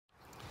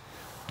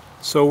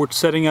So we're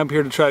setting up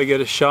here to try to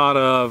get a shot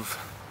of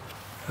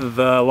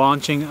the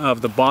launching of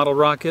the bottle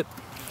rocket.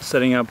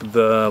 Setting up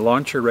the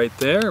launcher right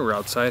there. We're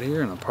outside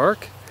here in a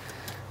park.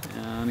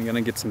 And I'm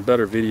gonna get some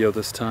better video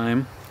this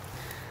time.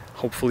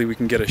 Hopefully we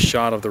can get a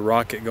shot of the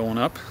rocket going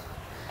up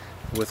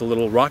with a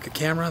little rocket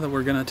camera that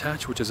we're gonna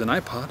attach, which is an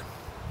iPod.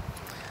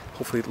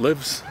 Hopefully it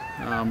lives.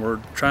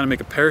 We're trying to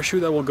make a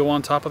parachute that will go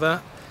on top of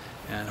that,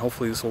 and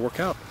hopefully this will work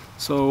out.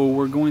 So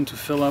we're going to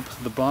fill up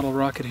the bottle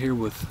rocket here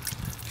with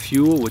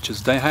fuel, which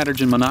is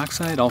dihydrogen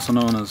monoxide, also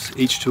known as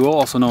H2O,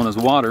 also known as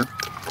water.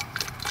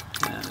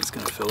 And it's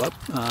going to fill up.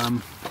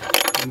 You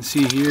can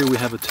see here we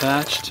have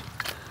attached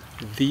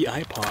the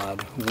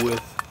iPod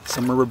with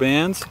some rubber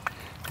bands,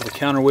 with a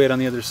counterweight on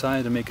the other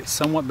side to make it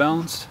somewhat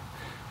balanced,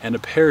 and a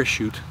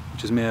parachute,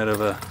 which is made out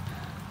of a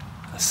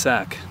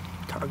sack.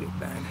 Target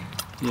bag.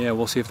 Yeah,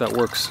 we'll see if that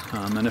works,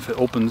 and if it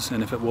opens,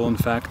 and if it will in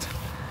fact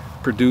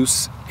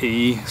produce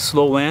a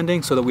slow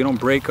landing so that we don't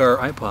break our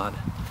iPod.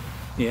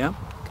 Yeah?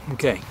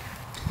 Okay.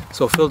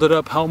 So filled it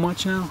up how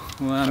much now?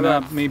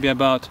 Well, maybe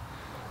about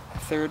a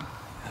third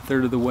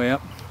of the way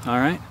up.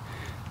 Alright.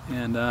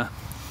 And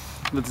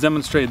let's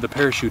demonstrate the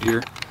parachute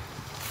here.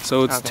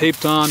 So it's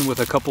taped on with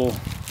a couple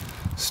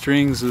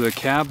strings of the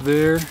cap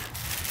there.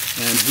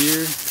 And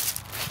here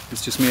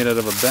it's just made out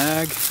of a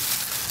bag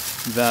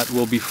that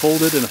will be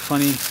folded in a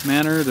funny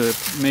manner to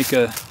make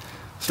a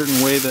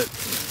certain way that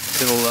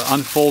it'll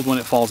unfold when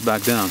it falls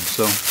back down.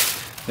 So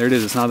there it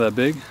is. It's not that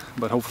big,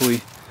 but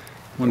hopefully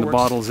when the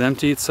bottle's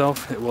empty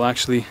itself, it will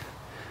actually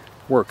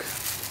work.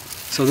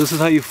 So this is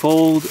how you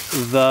fold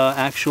the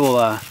actual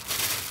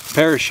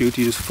parachute.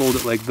 You just fold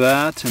it like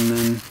that, and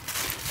then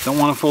don't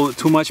want to fold it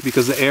too much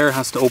because the air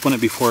has to open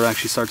it before it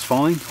actually starts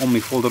falling. Only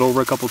fold it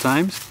over a couple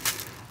times,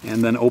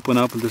 and then open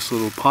up this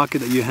little pocket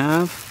that you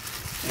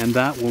have, and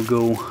that will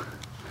go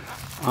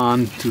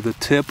on to the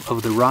tip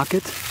of the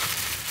rocket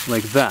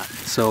like that.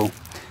 So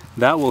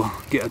that will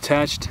get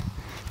attached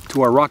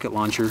to our rocket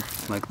launcher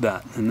like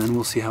that, and then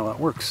we'll see how that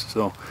works.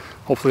 So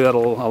hopefully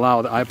that'll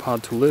allow the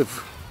iPod to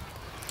live.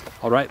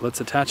 Alright,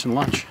 let's attach and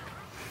launch.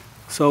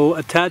 So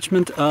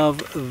attachment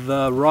of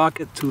the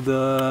rocket to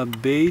the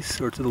base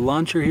or to the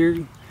launcher here,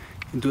 you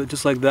can do it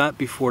just like that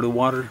before the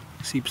water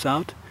seeps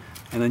out,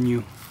 and then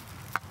you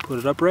put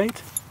it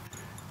upright,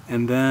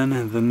 and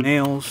then the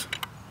nails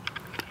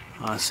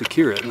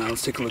secure it. Now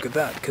let's take a look at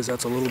that, because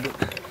that's a little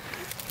bit,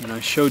 I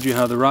showed you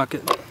how the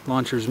rocket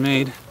launcher is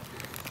made.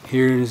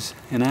 Here's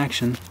in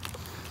action.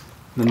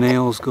 The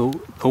nails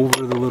go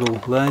over the little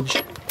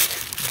ledge,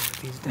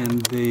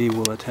 and they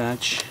will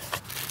attach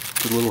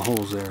to the little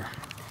holes there.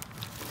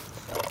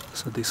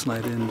 So they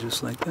slide in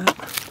just like that.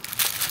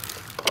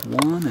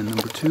 One, and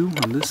number two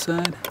on this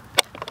side.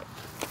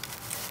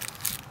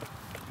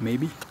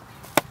 Maybe.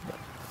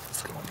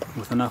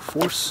 With enough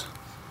force.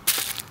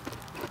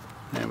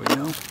 There we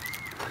go.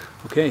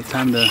 Okay,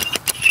 time to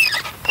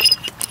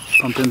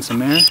pump in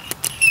some air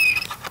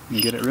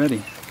and get it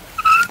ready.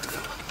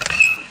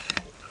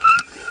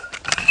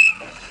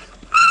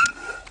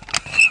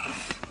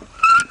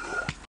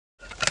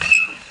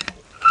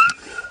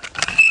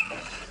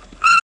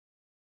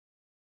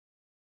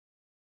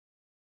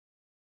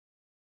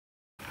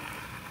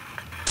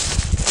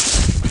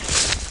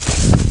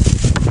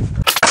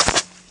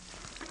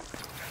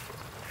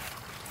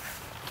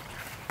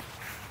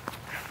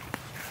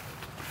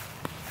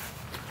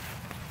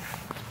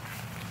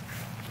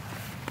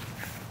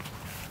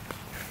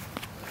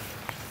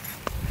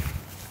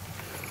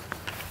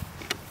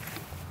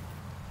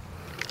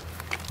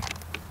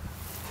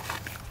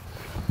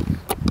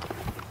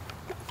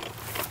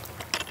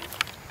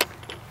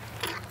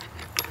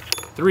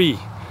 Three,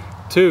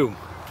 two,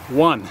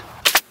 one.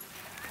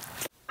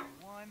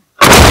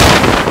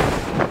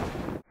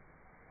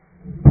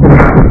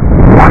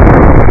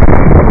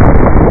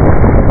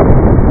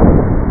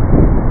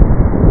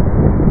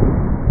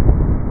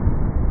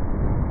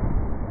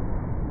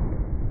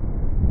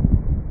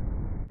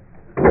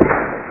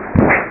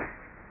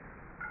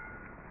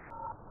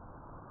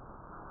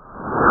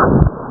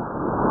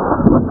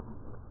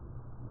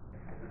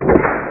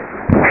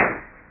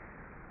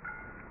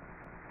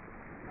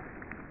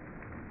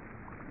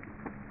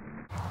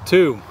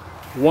 Two,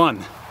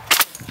 one.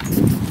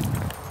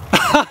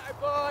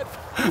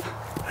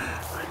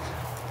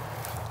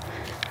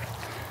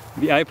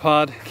 The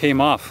iPod came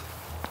off.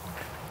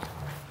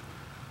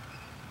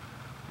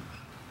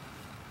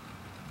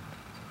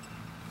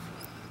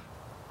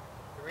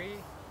 3,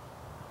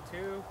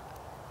 2,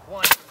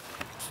 1.